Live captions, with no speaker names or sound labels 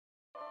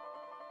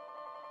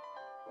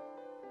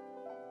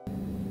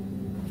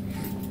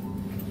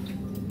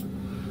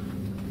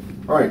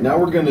Alright, now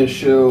we're going to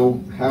show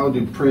how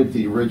to print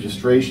the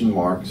registration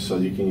marks so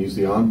you can use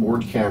the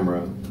onboard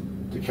camera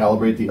to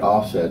calibrate the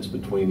offsets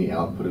between the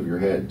output of your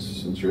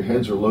heads. Since your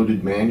heads are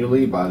loaded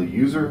manually by the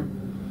user,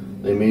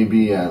 they may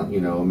be a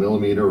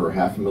millimeter or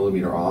half a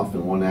millimeter off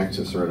in one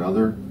axis or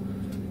another,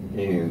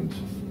 and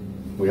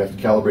we have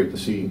to calibrate to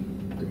see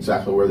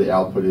exactly where the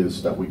output is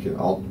so that we can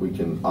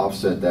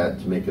offset that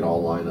to make it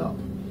all line up.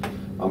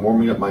 I'm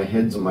warming up my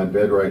heads on my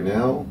bed right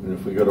now, and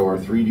if we go to our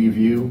 3D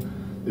view,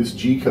 this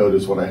G code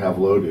is what I have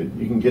loaded.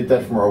 You can get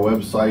that from our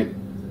website,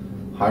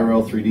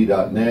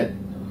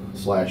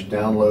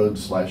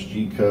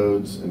 hyrel3d.net/download/G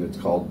codes, and it's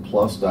called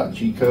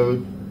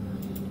plus.gcode.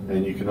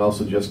 And you can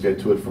also just get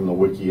to it from the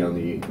wiki on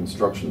the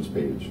instructions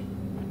page.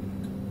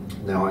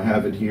 Now I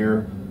have it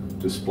here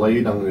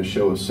displayed. I'm going to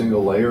show a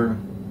single layer.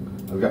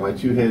 I've got my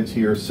two heads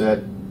here set,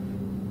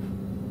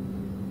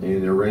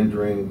 and they're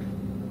rendering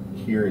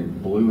here in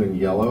blue and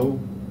yellow.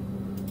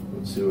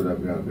 Let's see what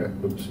I've got.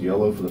 I've got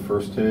yellow for the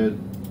first head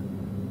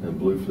and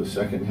blue for the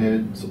second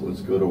head. So let's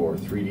go to our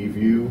 3D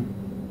view.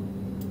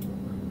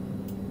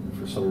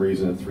 For some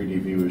reason the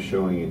 3D view is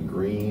showing in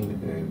green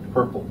and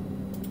purple.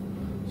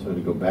 So I'm going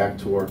to go back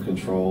to our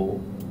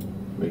control,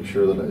 make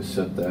sure that I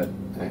set that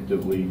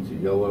actively to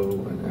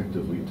yellow and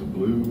actively to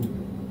blue.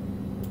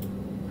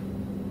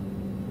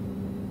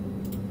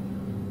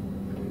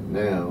 And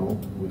now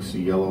we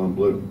see yellow and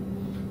blue.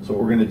 So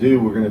what we're going to do,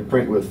 we're going to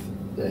print with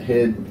the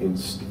head in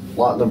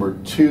slot number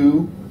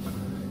 2,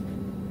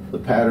 the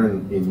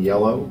pattern in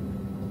yellow,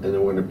 and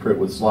then we're going to print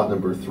with slot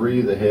number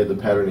 3, the head, the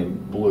pattern in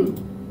blue.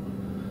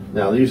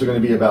 Now these are going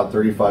to be about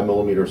 35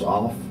 millimeters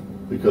off,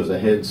 because the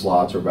head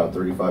slots are about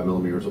 35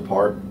 millimeters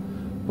apart,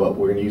 but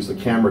we're going to use the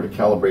camera to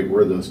calibrate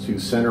where those two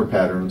center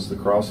patterns, the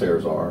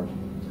crosshairs, are,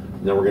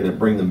 and then we're going to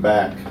bring them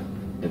back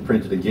and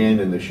print it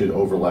again, and they should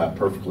overlap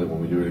perfectly when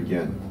we do it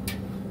again.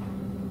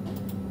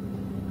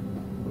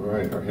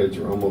 Alright, our heads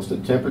are almost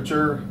at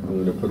temperature. I'm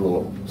going to put a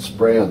little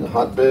spray on the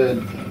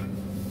hotbed.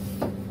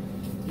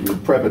 You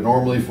would prep it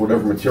normally for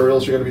whatever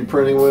materials you're going to be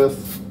printing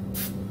with.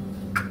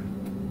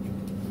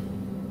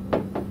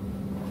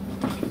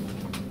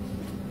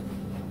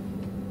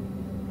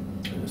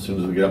 As soon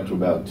as we get up to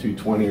about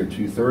 220 or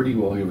 230,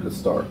 we'll give it a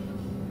start.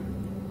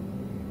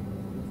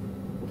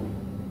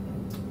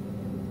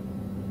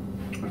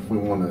 If we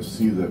want to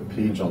see the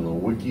page on the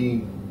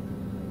wiki,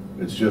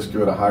 it's just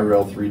go to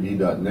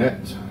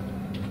hyrel3d.net.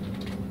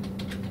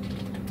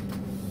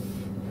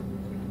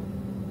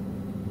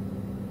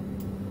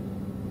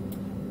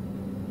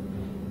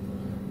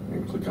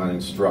 and click on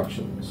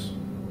instructions.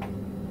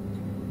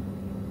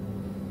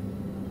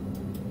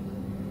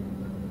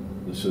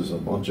 This is a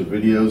bunch of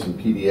videos and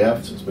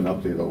PDFs. It's been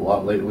updated a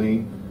lot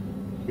lately.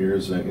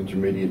 Here's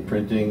intermediate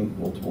printing,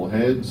 multiple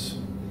heads,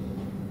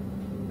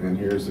 and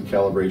here's the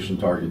calibration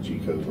target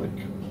G-code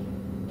link.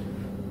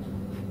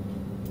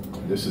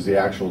 This is the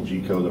actual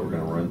G-code that we're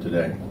going to run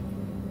today.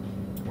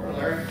 Morning,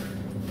 Larry.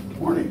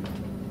 Morning.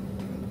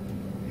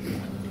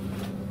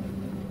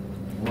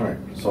 Alright,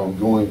 so I'm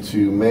going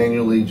to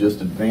manually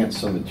just advance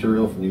some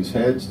material from these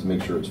heads to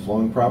make sure it's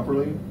flowing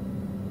properly.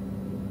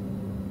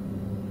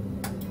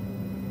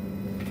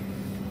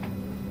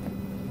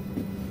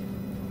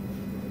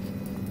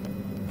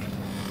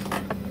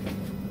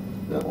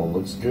 That one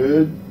looks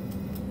good.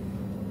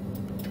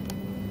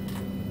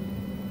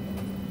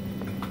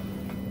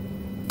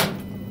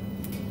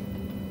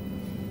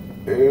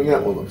 And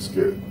that one looks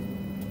good.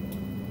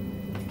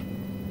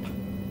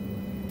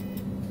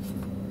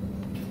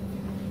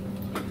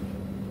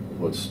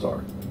 Let's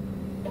start.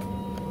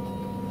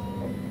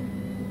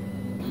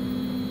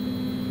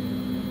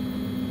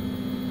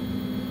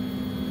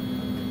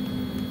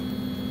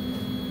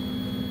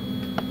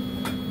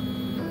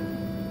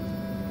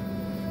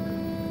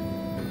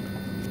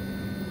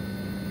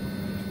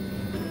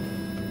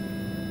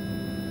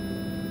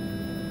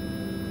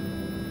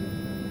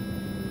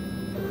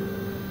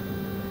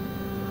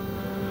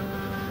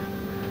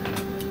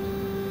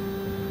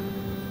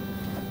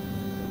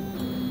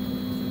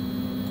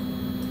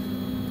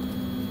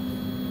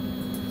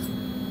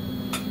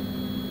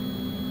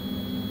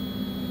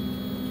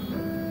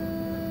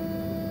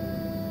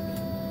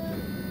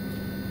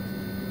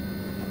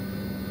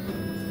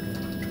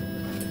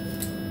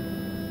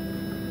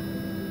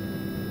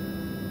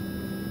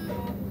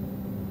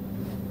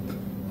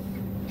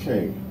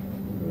 Okay,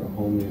 I'm going to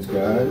home these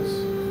guys.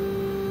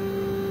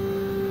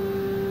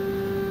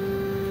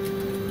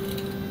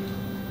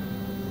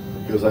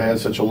 Because I had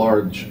such a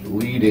large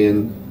lead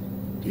in,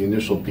 the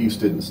initial piece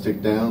didn't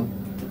stick down.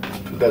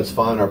 But that's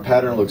fine, our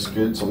pattern looks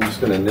good, so I'm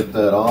just going to nip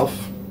that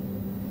off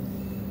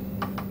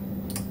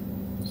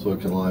so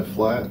it can lie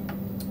flat.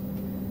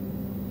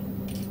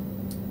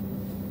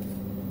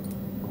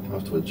 I'll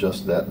have to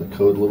adjust that in the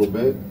code a little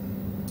bit.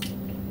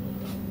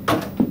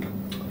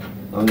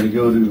 I'm going to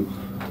go to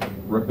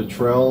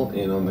Repetrel,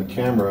 and on the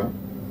camera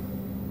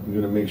I'm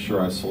going to make sure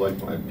I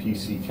select my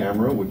PC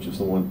camera, which is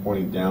the one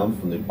pointing down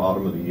from the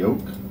bottom of the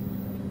yoke.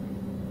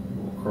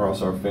 We'll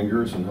cross our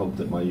fingers and hope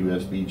that my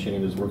USB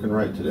chain is working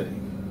right today.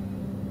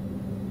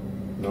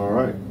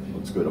 Alright,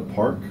 let's go to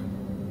Park.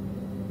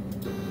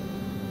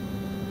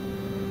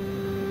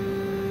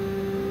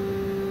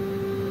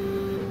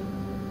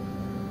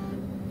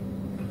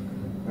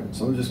 Alright,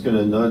 so I'm just going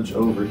to nudge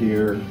over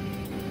here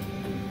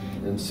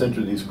and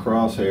center these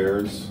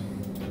crosshairs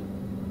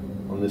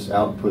on this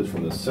output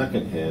from the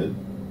second head.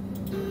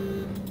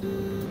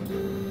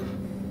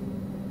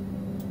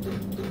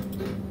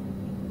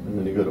 I'm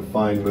going to go to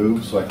fine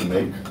move so I can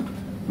make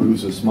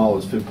moves as small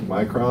as 50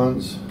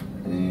 microns.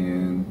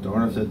 And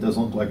darn if that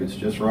doesn't look like it's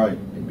just right.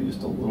 Maybe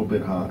just a little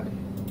bit high.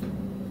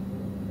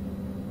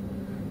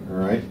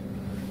 Alright.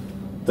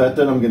 That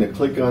done, I'm going to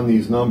click on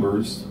these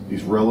numbers,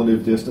 these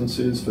relative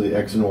distances for the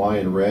X and Y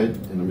in red,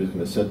 and I'm just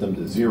going to set them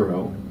to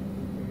 0.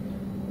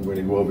 We're going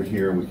to go over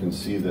here and we can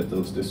see that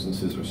those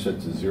distances are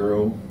set to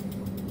 0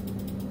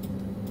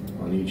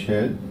 on each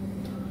head.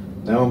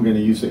 Now I'm going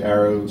to use the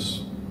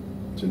arrows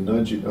to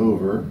nudge it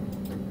over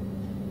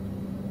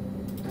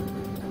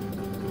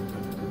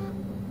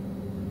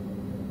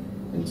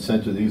and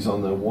center these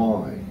on the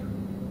Y.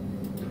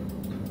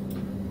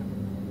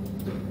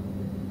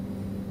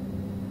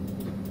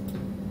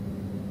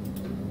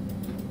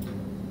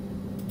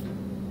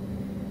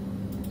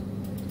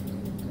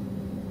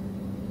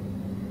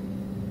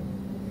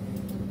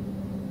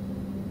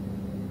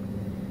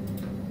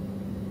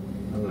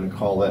 I'm going to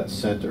call that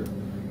center.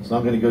 So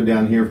I'm going to go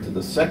down here to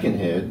the second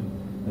head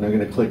and I'm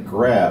going to click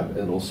grab,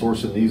 and it'll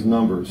source in these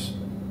numbers,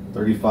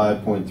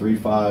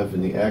 35.35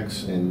 in the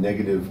X and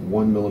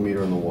 -1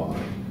 millimeter on the Y.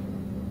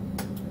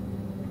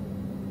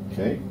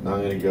 Okay, now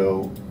I'm going to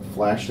go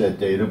flash that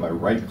data by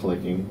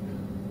right-clicking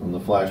on the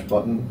flash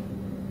button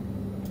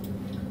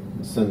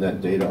and send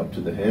that data up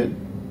to the head.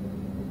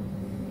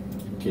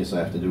 In case I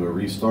have to do a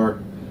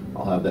restart,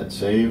 I'll have that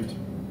saved.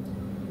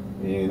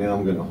 And now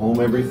I'm going to home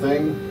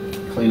everything,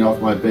 clean off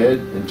my bed,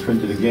 and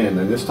print it again.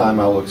 And this time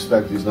I'll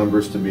expect these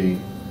numbers to be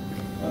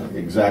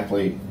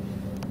exactly,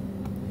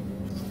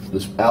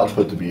 this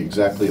output to be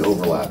exactly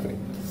overlapping.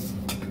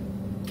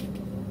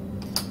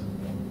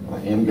 I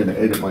am going to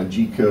edit my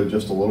G code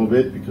just a little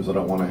bit because I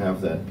don't want to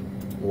have that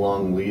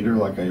long leader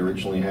like I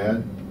originally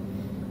had.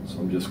 So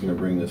I'm just going to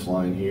bring this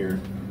line here,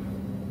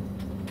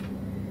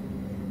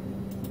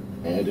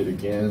 add it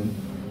again.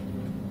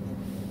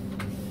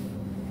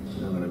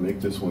 I'm going to make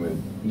this one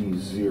an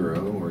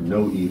E0 or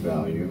no E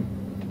value,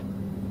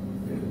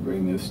 and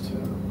bring this to,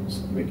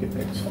 let's make it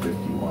X50,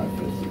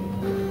 Y50.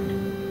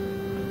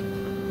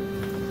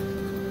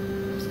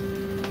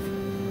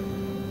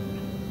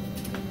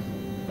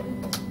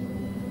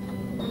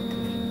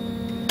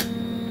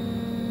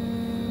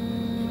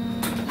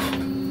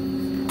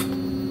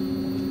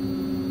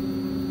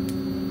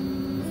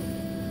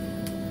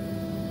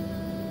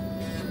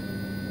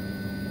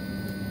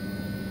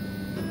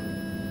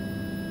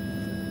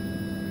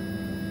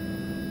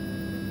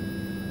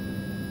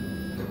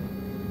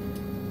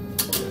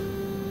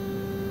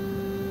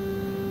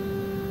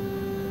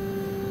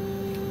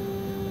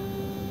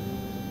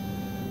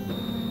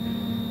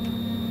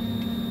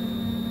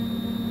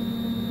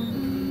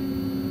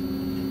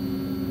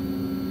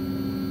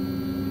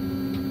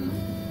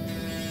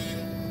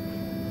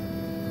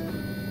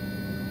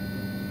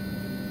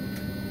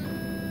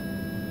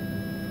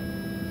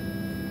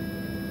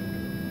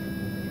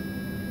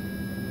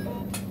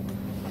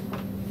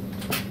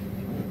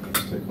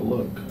 Take a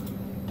look.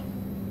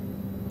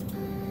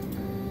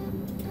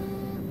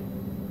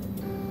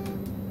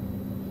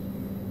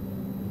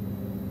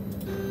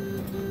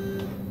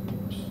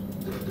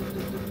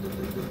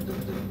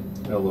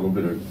 Got a little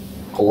bit of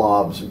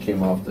globs that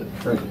came off the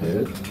print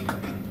head.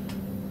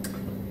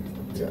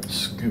 Got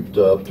scooped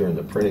up during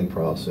the printing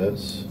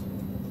process.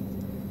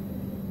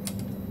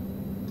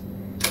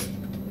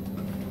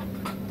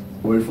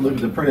 Well, if you look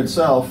at the print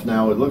itself,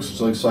 now it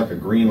looks like a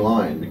green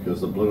line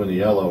because the blue and the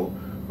yellow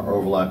are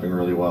overlapping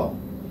really well.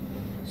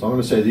 So I'm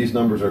going to say these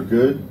numbers are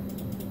good.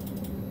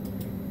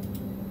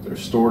 They're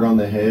stored on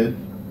the head.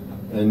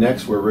 And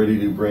next we're ready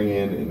to bring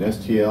in an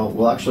STL.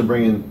 We'll actually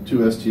bring in 2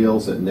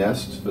 STLs that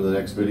nest for the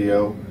next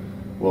video.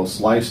 We'll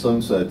slice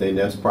them so that they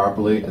nest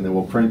properly, and then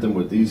we'll print them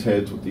with these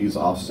heads with these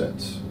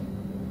offsets.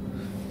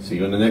 See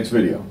you in the next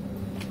video.